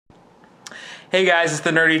Hey guys, it's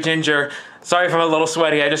the Nerdy Ginger. Sorry if I'm a little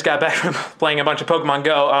sweaty, I just got back from playing a bunch of Pokemon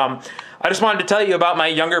Go. I just wanted to tell you about my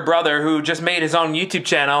younger brother who just made his own YouTube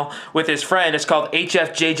channel with his friend. It's called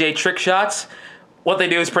HFJJ Trickshots. What they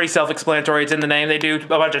do is pretty self-explanatory, it's in the name. They do a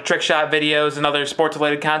bunch of trick shot videos and other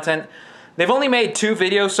sports-related content. They've only made 2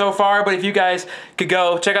 videos so far, but if you guys could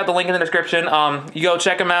go, check out the link in the description. You go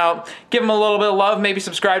check them out, give them a little bit of love, maybe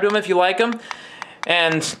subscribe to them if you like them.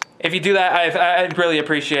 And if you do that, I'd really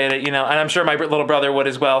appreciate it, you know, and I'm sure my little brother would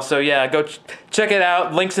as well. So yeah, go check it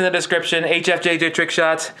out. Links in the description, HFJJ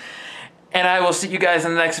Trickshots. And I will see you guys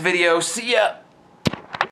in the next video. See ya!